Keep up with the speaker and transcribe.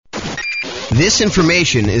This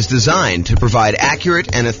information is designed to provide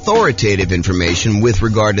accurate and authoritative information with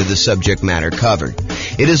regard to the subject matter covered.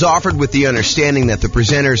 It is offered with the understanding that the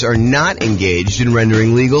presenters are not engaged in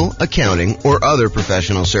rendering legal, accounting, or other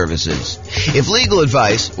professional services. If legal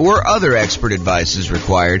advice or other expert advice is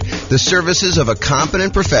required, the services of a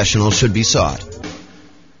competent professional should be sought.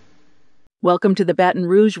 Welcome to the Baton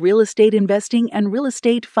Rouge Real Estate Investing and Real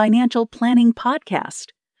Estate Financial Planning Podcast.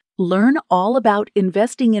 Learn all about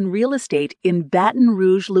investing in real estate in Baton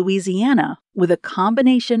Rouge, Louisiana, with a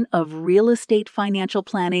combination of real estate financial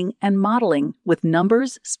planning and modeling with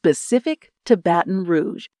numbers specific to Baton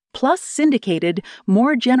Rouge, plus syndicated,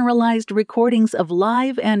 more generalized recordings of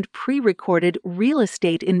live and pre-recorded real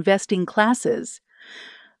estate investing classes.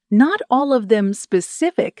 Not all of them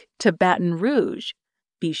specific to Baton Rouge.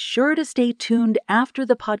 Be sure to stay tuned after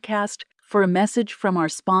the podcast for a message from our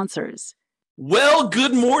sponsors. Well,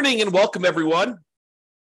 good morning and welcome, everyone.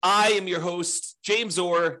 I am your host, James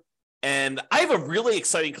Orr, and I have a really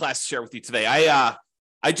exciting class to share with you today.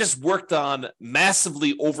 I just worked on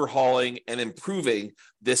massively overhauling and improving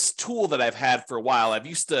this tool that I've had for a while. I've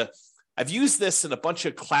used this in a bunch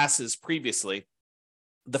of classes previously.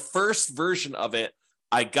 The first version of it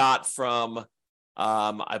I got from,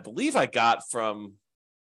 I believe I got from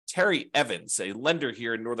Terry Evans, a lender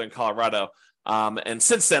here in Northern Colorado. And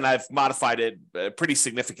since then, I've modified it pretty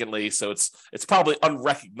significantly, so it's probably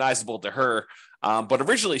unrecognizable to her. But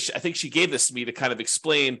originally, I think she gave this to me to kind of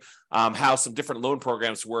explain how some different loan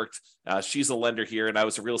programs worked. She's a lender here, and I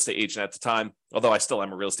was a real estate agent at the time, although I still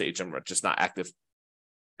am a real estate agent, I'm just not active.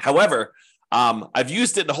 However, I've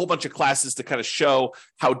used it in a whole bunch of classes to kind of show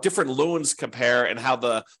how different loans compare and how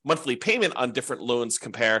the monthly payment on different loans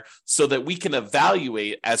compare so that we can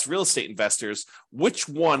evaluate as real estate investors which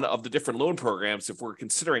one of the different loan programs, if we're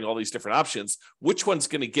considering all these different options, which one's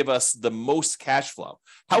going to give us the most cash flow.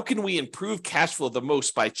 How can we improve cash flow the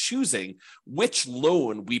most by choosing which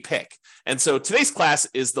loan we pick? And so today's class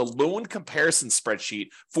is the loan comparison spreadsheet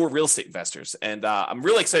for real estate investors. And I'm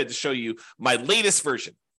really excited to show you my latest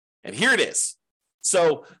version. And here it is.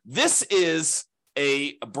 So this is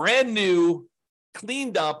a brand new,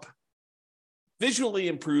 cleaned up, visually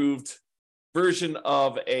improved version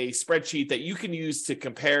of a spreadsheet that you can use to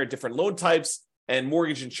compare different loan types and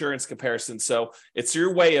mortgage insurance comparisons. So it's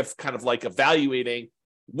your way of kind of like evaluating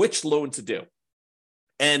which loan to do.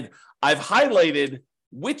 And I've highlighted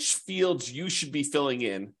which fields you should be filling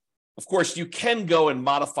in. Of course, you can go and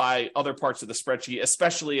modify other parts of the spreadsheet,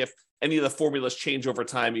 especially if any of the formulas change over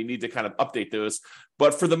time, you need to kind of update those.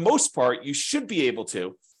 But for the most part, you should be able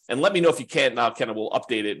to, and let me know if you can't, and I'll kind of will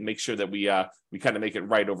update it and make sure that we kind of make it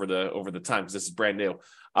right over the time, because this is brand new.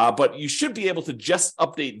 But you should be able to just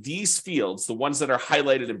update these fields, the ones that are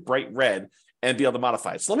highlighted in bright red, and be able to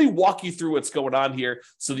modify it. So let me walk you through what's going on here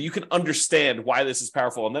so that you can understand why this is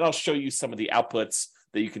powerful. And then I'll show you some of the outputs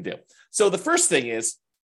that you can do. So the first thing is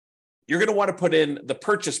you're going to want to put in the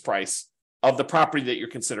purchase price of the property that you're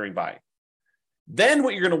considering buying. Then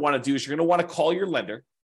what you're going to want to do is you're going to want to call your lender,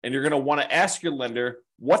 and you're going to want to ask your lender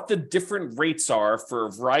what the different rates are for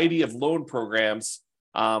a variety of loan programs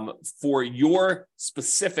for your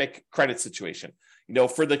specific credit situation. You know,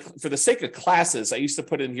 for the sake of classes, I used to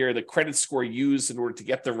put in here the credit score used in order to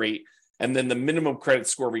get the rate, and then the minimum credit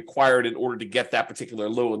score required in order to get that particular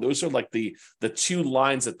loan. Those are like the two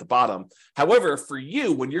lines at the bottom. However, for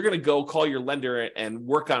you, when you're going to go call your lender and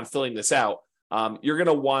work on filling this out, you're going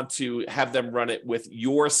to want to have them run it with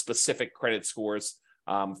your specific credit scores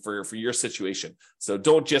for your situation. So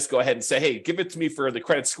don't just go ahead and say, hey, give it to me for the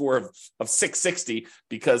credit score of 660,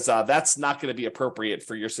 because that's not going to be appropriate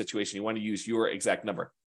for your situation. You want to use your exact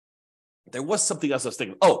number. There was something else I was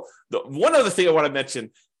thinking. Oh, one other thing I want to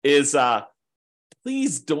mention is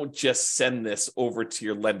please don't just send this over to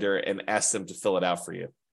your lender and ask them to fill it out for you.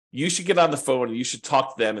 You should get on the phone and you should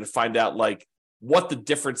talk to them and find out like what the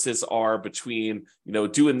differences are between, you know,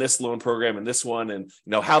 doing this loan program and this one, and,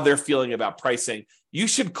 you know, how they're feeling about pricing. You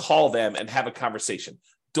should call them and have a conversation.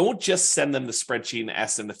 Don't just send them the spreadsheet and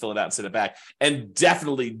ask them to fill it out and send it back. And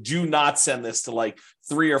definitely do not send this to like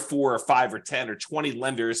 3 or 4 or 5 or 10 or 20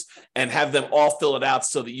 lenders and have them all fill it out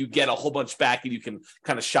so that you get a whole bunch back and you can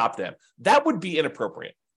kind of shop them. That would be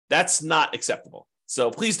inappropriate. That's not acceptable.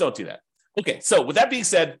 So please don't do that. Okay, so with that being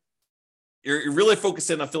said, you're really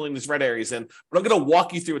focusing on filling these red areas in, but I'm going to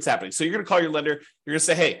walk you through what's happening. So you're going to call your lender. You're going to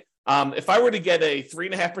say, hey, if I were to get a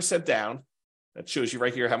 3.5% down, that shows you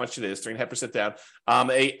right here how much it is, 3.5% down,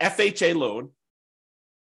 a FHA loan,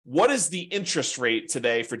 what is the interest rate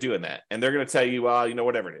today for doing that? And they're going to tell you, well, you know,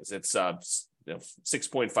 whatever it is, it's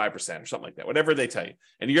 6.5% or something like that, whatever they tell you.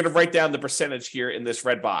 And you're going to write down the percentage here in this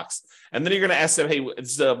red box. And then you're going to ask them, hey,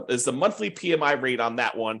 is the monthly PMI rate on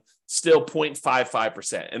that one still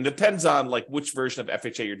 0.55%? And it depends on like which version of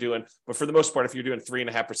FHA you're doing. But for the most part, if you're doing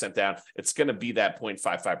 3.5% down, it's going to be that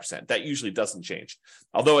 0.55%. That usually doesn't change.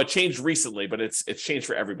 Although it changed recently, but it's changed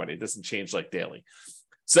for everybody. It doesn't change like daily.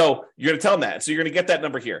 So you're going to tell them that. So you're going to get that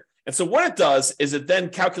number here. And so what it does is it then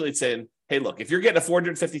calculates in, hey, look, if you're getting a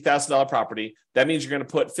 $450,000 property, that means you're going to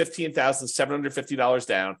put $15,750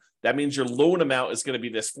 down. That means your loan amount is going to be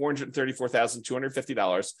this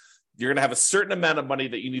 $434,250. You're going to have a certain amount of money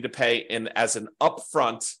that you need to pay in as an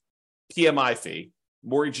upfront PMI fee,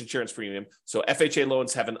 mortgage insurance premium. So FHA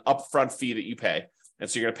loans have an upfront fee that you pay. And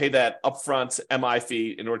so you're going to pay that upfront MI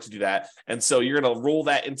fee in order to do that. And so you're going to roll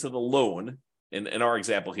that into the loan in our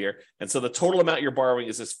example here. And so the total amount you're borrowing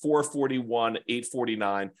is this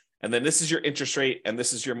 $441,849. And then this is your interest rate, and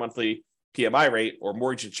this is your monthly PMI rate or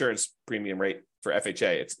mortgage insurance premium rate for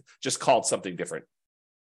FHA. It's just called something different.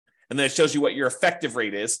 And then it shows you what your effective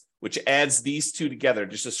rate is, which adds these two together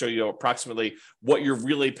just to show you approximately what you're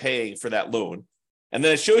really paying for that loan. And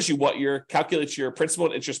then it shows you calculates your principal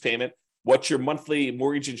and interest payment, what your monthly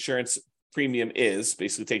mortgage insurance premium is,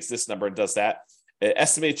 basically takes this number and does that. It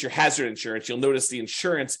estimates your hazard insurance. You'll notice the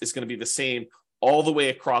insurance is going to be the same all the way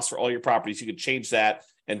across for all your properties. You can change that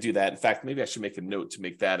and do that. In fact, maybe I should make a note to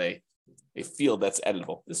make that a field that's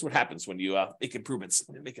editable. This is what happens when you make improvements.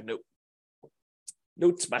 Make a note.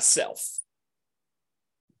 Note to myself.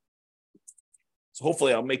 So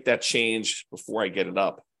hopefully I'll make that change before I get it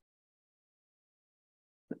up.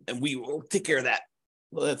 And we will take care of that.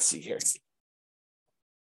 Let's see here.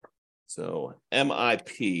 So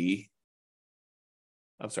MIP.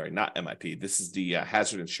 I'm sorry, not MIP. This is the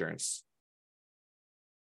hazard insurance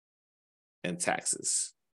and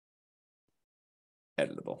taxes.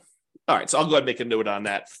 Editable. All right, so I'll go ahead and make a note on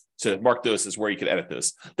that to mark those as where you can edit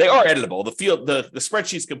those. They are editable. The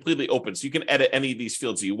spreadsheet's completely open, so you can edit any of these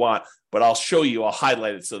fields you want, but I'll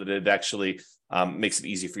highlight it so that it actually makes it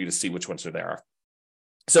easy for you to see which ones there are.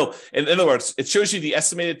 So in other words, it shows you the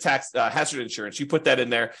estimated tax hazard insurance. You put that in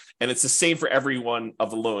there, and it's the same for every one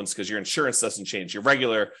of the loans because your insurance doesn't change. Your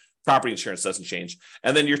regular property insurance doesn't change.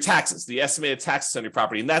 And then your taxes, the estimated taxes on your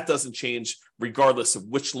property, and that doesn't change regardless of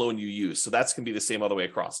which loan you use. So that's going to be the same all the way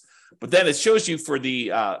across. But then it shows you for the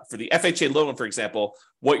FHA loan, for example,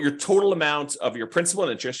 what your total amount of your principal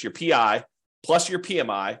and interest, your PI, plus your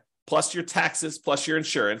PMI, plus your taxes, plus your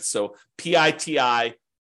insurance. So PITI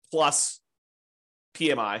plus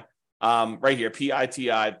PMI, right here,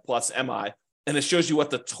 PITI plus MI. And it shows you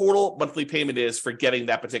what the total monthly payment is for getting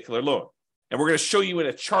that particular loan. And we're going to show you in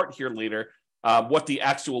a chart here later what the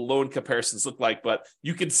actual loan comparisons look like, but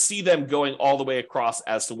you can see them going all the way across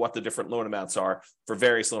as to what the different loan amounts are for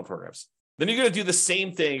various loan programs. Then you're going to do the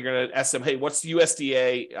same thing. You're going to ask them, hey, what's the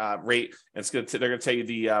USDA rate? And they're going to tell you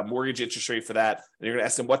the mortgage interest rate for that. And you're going to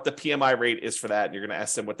ask them what the PMI rate is for that. And you're going to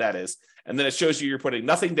ask them what that is. And then it shows you you're putting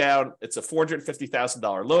nothing down. It's a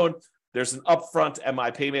 $450,000 loan. There's an upfront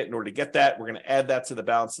MI payment. In order to get that, we're going to add that to the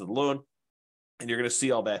balance of the loan. And you're going to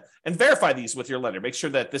see all that and verify these with your lender. Make sure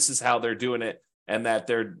that this is how they're doing it and that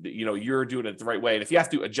you're doing it the right way. And if you have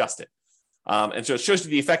to, adjust it. And so it shows you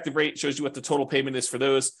the effective rate, shows you what the total payment is for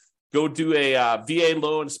those. Go do a VA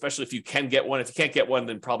loan, especially if you can get one. If you can't get one,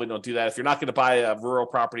 then probably don't do that. If you're not going to buy a rural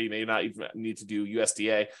property, you may not even need to do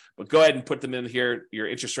USDA, but go ahead and put them in here, your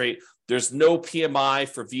interest rate. There's no PMI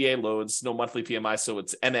for VA loans, no monthly PMI, so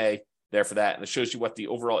it's NA there for that. And it shows you what the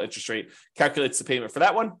overall interest rate calculates the payment for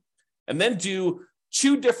that one. And then do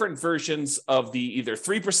two different versions of the either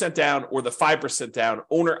 3% down or the 5% down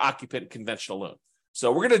owner-occupant conventional loan.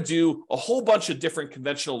 So we're going to do a whole bunch of different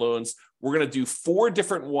conventional loans. We're going to do 4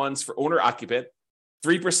 different ones for owner-occupant,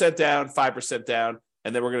 3% down, 5% down,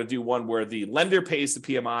 and then we're going to do one where the lender pays the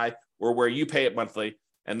PMI or where you pay it monthly.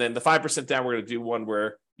 And then the 5% down, we're going to do one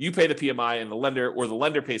where you pay the PMI and the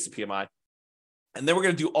lender pays the PMI. And then we're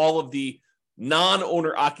going to do all of the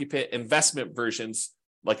non-owner-occupant investment versions,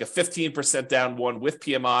 like a 15% down one with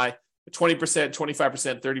PMI, 20%,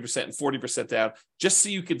 25%, 30%, and 40% down, just so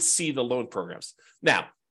you can see the loan programs. Now,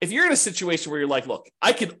 if you're in a situation where you're like, look,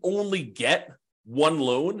 I can only get one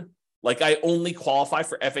loan, like I only qualify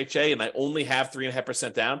for FHA and I only have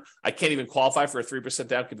 3.5% down, I can't even qualify for a 3%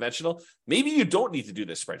 down conventional, maybe you don't need to do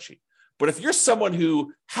this spreadsheet. But if you're someone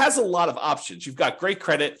who has a lot of options, you've got great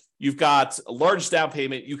credit, you've got a large down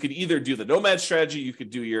payment, you could either do the nomad strategy, you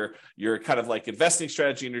could do your kind of like investing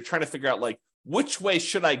strategy, and you're trying to figure out like, which way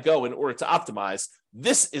should I go in order to optimize?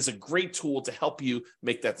 This is a great tool to help you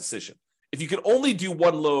make that decision. If you can only do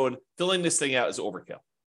one loan, filling this thing out is overkill.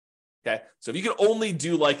 Okay. So if you can only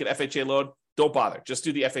do like an FHA loan, don't bother. Just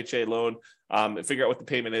do the FHA loan, and figure out what the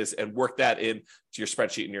payment is and work that into your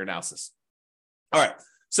spreadsheet and your analysis. All right.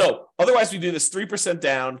 So otherwise, we do this 3%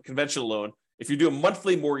 down conventional loan. If you're doing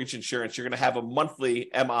monthly mortgage insurance, you're going to have a monthly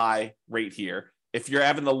MI rate here. If you're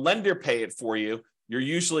having the lender pay it for you, you're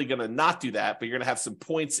usually going to not do that, but you're going to have some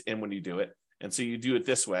points in when you do it. And so you do it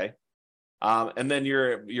this way. And then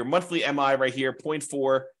your monthly MI right here,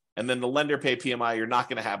 0.4, and then the lender pay PMI, you're not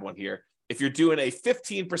going to have one here. If you're doing a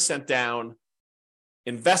 15% down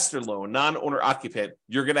investor loan, non-owner occupant,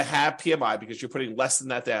 you're going to have PMI because you're putting less than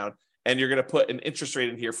that down, and you're going to put an interest rate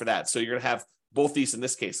in here for that. So you're going to have both these in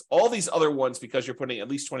this case. All these other ones, because you're putting at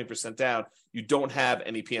least 20% down, you don't have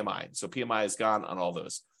any PMI. So PMI is gone on all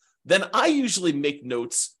those. Then I usually make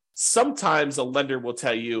notes. Sometimes a lender will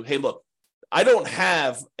tell you, hey, look, I don't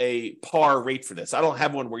have a par rate for this. I don't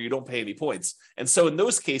have one where you don't pay any points. And so in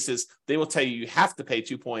those cases, they will tell you have to pay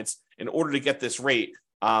 2 points in order to get this rate.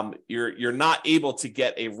 You're not able to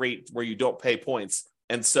get a rate where you don't pay points.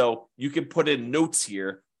 And so you can put in notes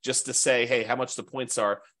here just to say, hey, how much the points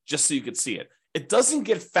are, just so you can see it. It doesn't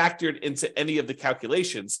get factored into any of the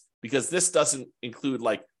calculations because this doesn't include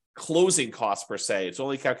like closing costs per se. It's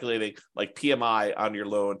only calculating like PMI on your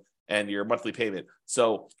loan and your monthly payment.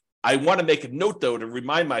 So I want to make a note though to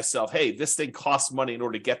remind myself, hey, this thing costs money in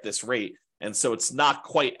order to get this rate. And so it's not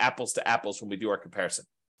quite apples to apples when we do our comparison.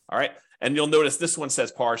 All right. And you'll notice this one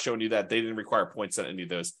says par, showing you that they didn't require points on any of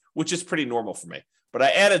those, which is pretty normal for me. But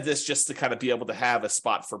I added this just to kind of be able to have a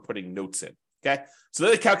spot for putting notes in. Okay. So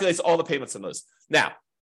then it calculates all the payments on those. Now,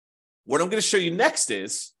 what I'm going to show you next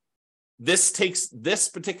is this takes this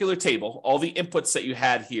particular table, all the inputs that you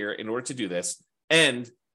had here in order to do this, and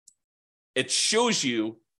it shows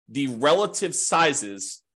you the relative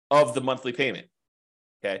sizes of the monthly payment.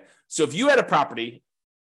 Okay. So if you had a property,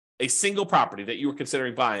 a single property that you were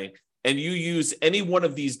considering buying, and you use any one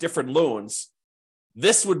of these different loans,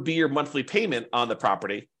 this would be your monthly payment on the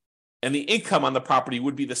property, and the income on the property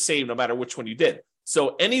would be the same no matter which one you did.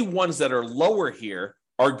 So any ones that are lower here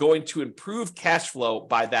are going to improve cash flow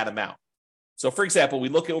by that amount. So for example, we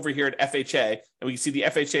look over here at FHA, and we can see the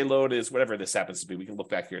FHA loan is whatever this happens to be. We can look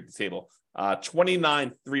back here at the table,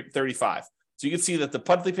 $29,335. So you can see that the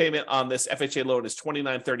monthly payment on this FHA loan is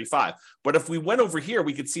 $29,335. But if we went over here,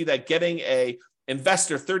 we could see that getting a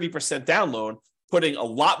investor 30% down loan, putting a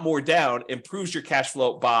lot more down, improves your cash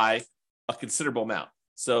flow by a considerable amount.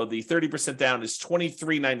 So the 30% down is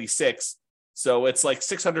 $23.96. So it's like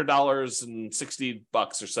 $600.60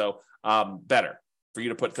 or so better for you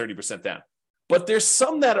to put 30% down. But there's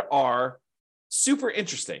some that are super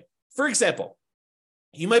interesting. For example,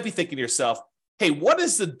 you might be thinking to yourself, hey, what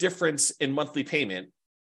is the difference in monthly payment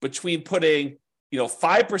between putting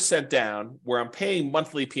 5% down where I'm paying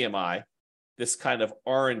monthly PMI, this kind of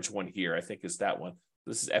orange one here, I think is that one.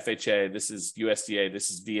 This is FHA, this is USDA, this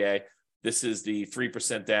is VA, this is the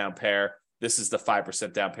 3% down pair, this is the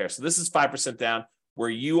 5% down pair. So this is 5% down where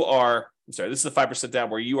you are, this is the 5% down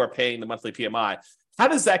where you are paying the monthly PMI. How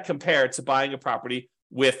does that compare to buying a property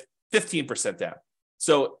with 15% down?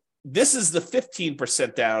 So this is the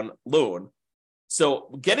 15% down loan.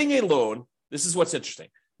 So getting a loan, this is what's interesting.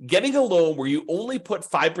 Getting a loan where you only put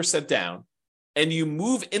 5% down and you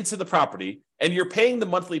move into the property and you're paying the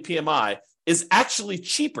monthly PMI is actually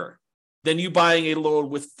cheaper than you buying a loan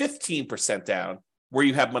with 15% down where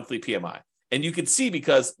you have monthly PMI. And you can see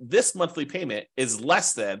because this monthly payment is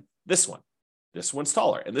less than this one. This one's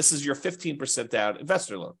taller. And this is your 15% down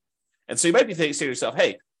investor loan. And so you might be saying to yourself,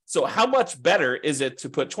 hey, so how much better is it to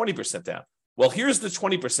put 20% down? Well, here's the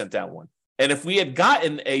 20% down one. And if we had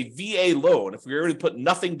gotten a VA loan, if we were to put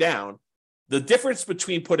nothing down, the difference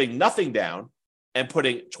between putting nothing down and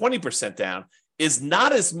putting 20% down is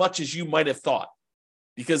not as much as you might have thought,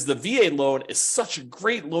 because the VA loan is such a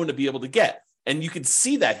great loan to be able to get. And you can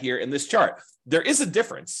see that here in this chart. There is a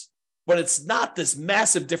difference, but it's not this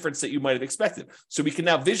massive difference that you might have expected. So we can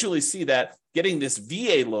now visually see that getting this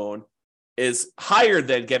VA loan is higher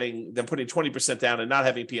than putting 20% down and not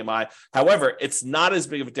having PMI. However, it's not as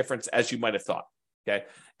big of a difference as you might have thought. Okay.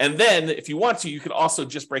 And then if you want to, you can also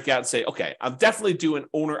just break out and say, okay, I'm definitely doing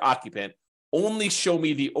owner occupant. Only show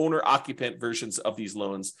me the owner occupant versions of these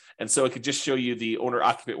loans. And so it could just show you the owner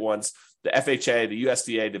occupant ones, the FHA, the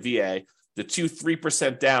USDA, the VA, the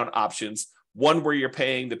 3% down options, one where you're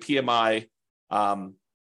paying the PMI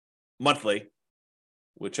monthly,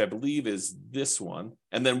 which I believe is this one.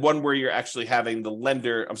 And then one where you're actually having the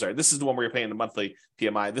lender, this is the one where you're paying the monthly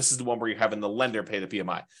PMI. This is the one where you're having the lender pay the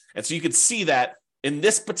PMI. And so you can see that in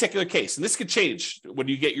this particular case, and this could change when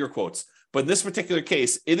you get your quotes, but in this particular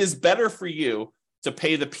case, it is better for you to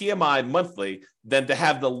pay the PMI monthly than to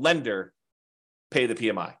have the lender pay the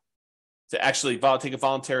PMI. to actually take a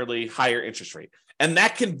voluntarily higher interest rate. And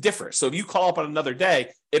that can differ. So if you call up on another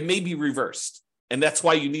day, it may be reversed. And that's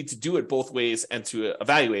why you need to do it both ways and to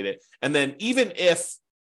evaluate it. And then even if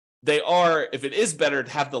it is better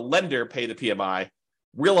to have the lender pay the PMI,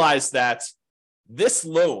 realize that this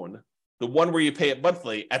loan, the one where you pay it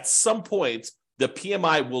monthly, at some point, the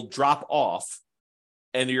PMI will drop off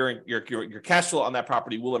and your cash flow on that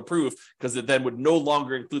property will improve because it then would no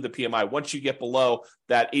longer include the PMI once you get below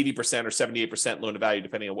that 80% or 78% loan to value,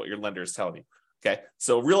 depending on what your lender is telling you. Okay,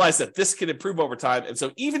 so realize that this can improve over time. And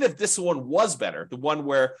so even if this one was better, the one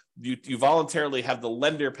where you voluntarily have the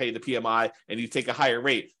lender pay the PMI and you take a higher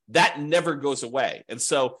rate, that never goes away. And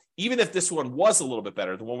so even if this one was a little bit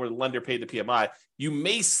better, the one where the lender paid the PMI, you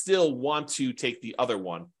may still want to take the other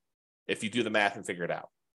one if you do the math and figure it out.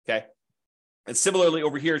 Okay. And similarly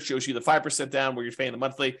over here, it shows you the 5% down where you're paying the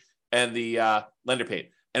monthly and the lender paid.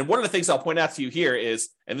 And one of the things I'll point out to you here is,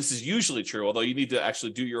 and this is usually true, although you need to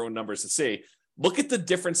actually do your own numbers to see, look at the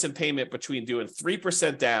difference in payment between doing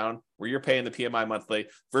 3% down, where you're paying the PMI monthly,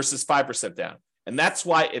 versus 5% down. And that's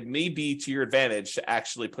why it may be to your advantage to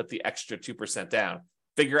actually put the extra 2% down.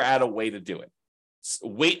 Figure out a way to do it.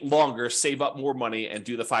 Wait longer, save up more money, and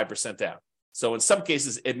do the 5% down. So in some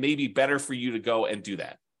cases, it may be better for you to go and do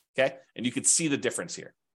that. Okay. And you can see the difference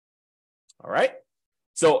here. All right.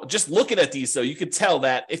 So just looking at these, though, you could tell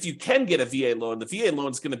that if you can get a VA loan, the VA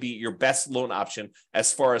loan is going to be your best loan option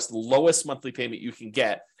as far as the lowest monthly payment you can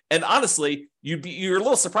get. And honestly, you're a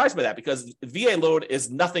little surprised by that because the VA loan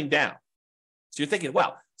is nothing down. So you're thinking,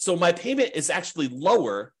 wow, so my payment is actually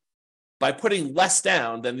lower by putting less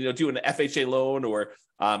down than doing an FHA loan or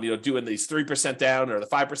doing these 3% down or the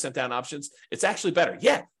 5% down options. It's actually better.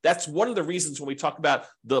 Yeah, that's one of the reasons when we talk about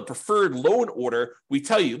the preferred loan order, we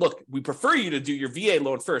tell you, look, we prefer you to do your VA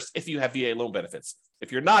loan first if you have VA loan benefits.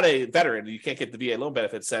 If you're not a veteran and you can't get the VA loan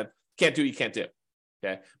benefits, then can't do what you can't do.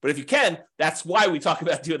 Okay, but if you can, that's why we talk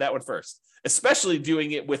about doing that one first, especially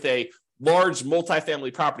doing it with a large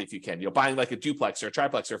multifamily property if you can, buying like a duplex or a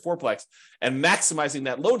triplex or a fourplex and maximizing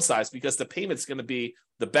that loan size because the payment's going to be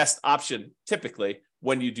the best option typically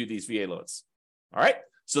when you do these VA loans. All right.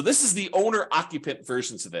 So this is the owner occupant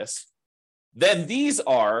versions of this. Then these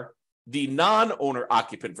are the non-owner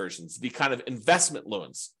occupant versions, the kind of investment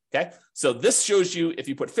loans. Okay. So this shows you if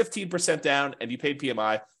you put 15% down and you paid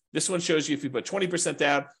PMI. This one shows you if you put 20%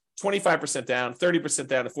 down, 25% down, 30%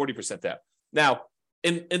 down, and 40% down. Now,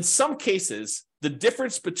 in some cases, the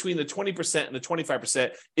difference between the 20% and the 25%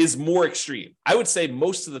 is more extreme. I would say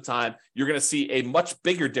most of the time, you're going to see a much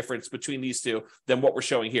bigger difference between these two than what we're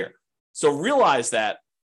showing here. So realize that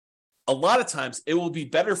a lot of times it will be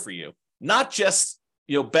better for you, not just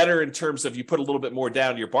better in terms of you put a little bit more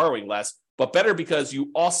down, you're borrowing less, but better because you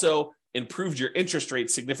also improved your interest rate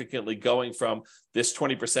significantly going from this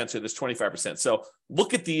 20% to this 25%. So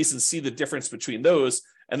look at these and see the difference between those.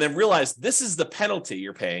 And then realize this is the penalty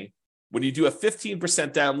you're paying when you do a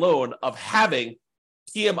 15% down loan of having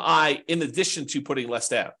PMI in addition to putting less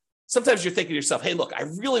down. Sometimes you're thinking to yourself, hey, look, I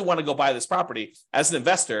really want to go buy this property as an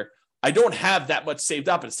investor. I don't have that much saved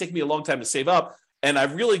up. It's taken me a long time to save up. And I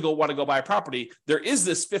really want to go buy a property. There is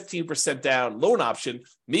this 15% down loan option.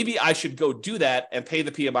 Maybe I should go do that and pay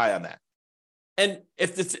the PMI on that. And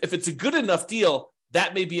if it's a good enough deal,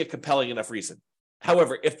 that may be a compelling enough reason.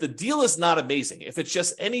 However, if the deal is not amazing, if it's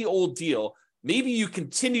just any old deal, maybe you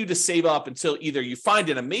continue to save up until either you find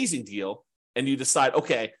an amazing deal and you decide,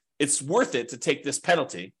 okay, it's worth it to take this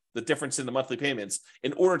penalty, the difference in the monthly payments,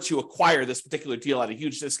 in order to acquire this particular deal at a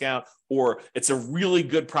huge discount, or it's a really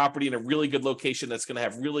good property in a really good location that's going to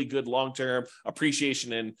have really good long-term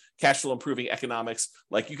appreciation and cash flow improving economics.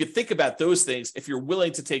 Like you could think about those things if you're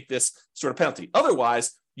willing to take this sort of penalty.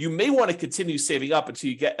 Otherwise, you may want to continue saving up until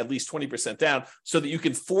you get at least 20% down so that you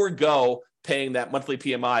can forego paying that monthly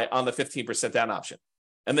PMI on the 15% down option.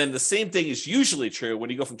 And then the same thing is usually true when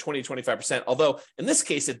you go from 20 to 25%, although in this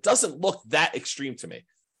case, it doesn't look that extreme to me.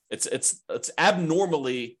 It's an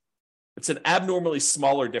abnormally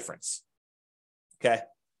smaller difference. Okay.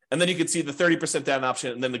 And then you can see the 30% down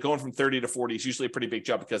option, and then the going from 30 to 40 is usually a pretty big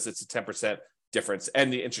jump because it's a 10% difference,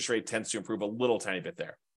 and the interest rate tends to improve a little tiny bit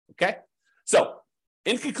there. Okay. So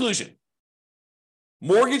in conclusion,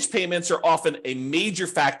 mortgage payments are often a major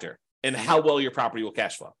factor in how well your property will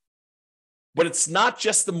cash flow. But it's not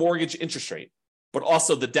just the mortgage interest rate, but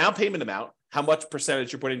also the down payment amount, how much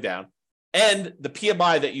percentage you're putting down, and the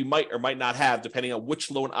PMI that you might or might not have, depending on which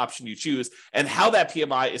loan option you choose, and how that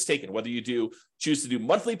PMI is taken, whether you choose to do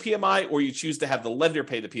monthly PMI or you choose to have the lender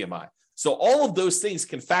pay the PMI. So all of those things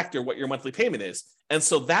can factor what your monthly payment is. And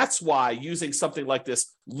so that's why using something like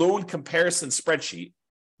this loan comparison spreadsheet,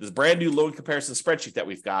 this brand new loan comparison spreadsheet that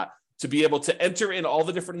we've got, to be able to enter in all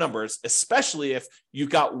the different numbers, especially if you've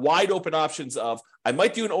got wide open options of, I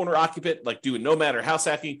might do an owner occupant, like do a nomad or house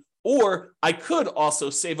hacking, or I could also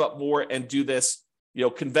save up more and do this,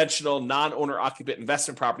 conventional non-owner occupant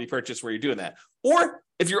investment property purchase where you're doing that. Or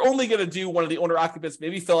if you're only going to do one of the owner occupants,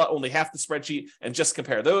 maybe fill out only half the spreadsheet and just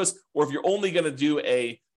compare those. Or if you're only going to do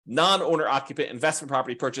a non-owner occupant investment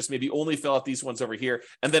property purchase, maybe only fill out these ones over here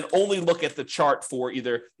and then only look at the chart for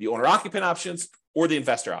either the owner occupant options or the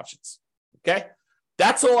investor options. Okay.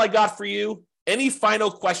 That's all I got for you. Any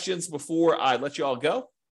final questions before I let you all go?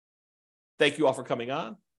 Thank you all for coming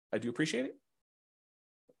on. I do appreciate it.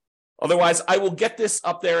 Otherwise, I will get this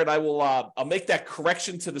up there and I'll make that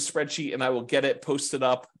correction to the spreadsheet and I will get it posted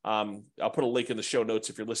up. I'll put a link in the show notes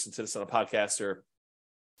if you're listening to this on a podcast or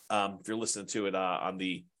if you're listening to it on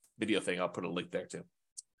the video thing, I'll put a link there too.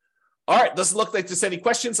 All right, doesn't look like there's any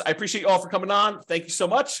questions. I appreciate you all for coming on. Thank you so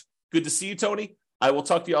much. Good to see you, Tony. I will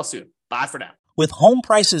talk to you all soon. Bye for now. With home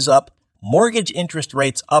prices up, mortgage interest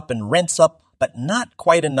rates up, and rents up, but not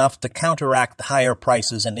quite enough to counteract the higher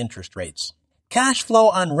prices and interest rates. Cash flow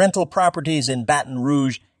on rental properties in Baton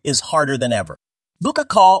Rouge is harder than ever. Book a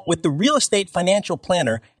call with the Real Estate Financial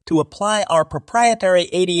Planner to apply our proprietary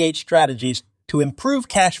 88 strategies to improve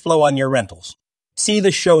cash flow on your rentals. See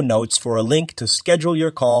the show notes for a link to schedule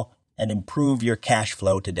your call and improve your cash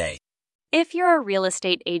flow today. If you're a real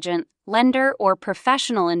estate agent, lender, or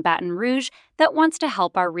professional in Baton Rouge that wants to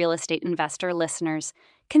help our real estate investor listeners,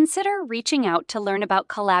 consider reaching out to learn about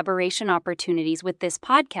collaboration opportunities with this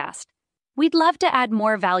podcast. We'd love to add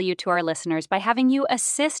more value to our listeners by having you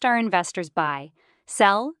assist our investors buy,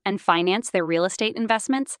 sell, and finance their real estate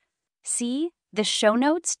investments. See the show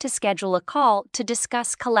notes to schedule a call to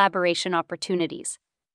discuss collaboration opportunities.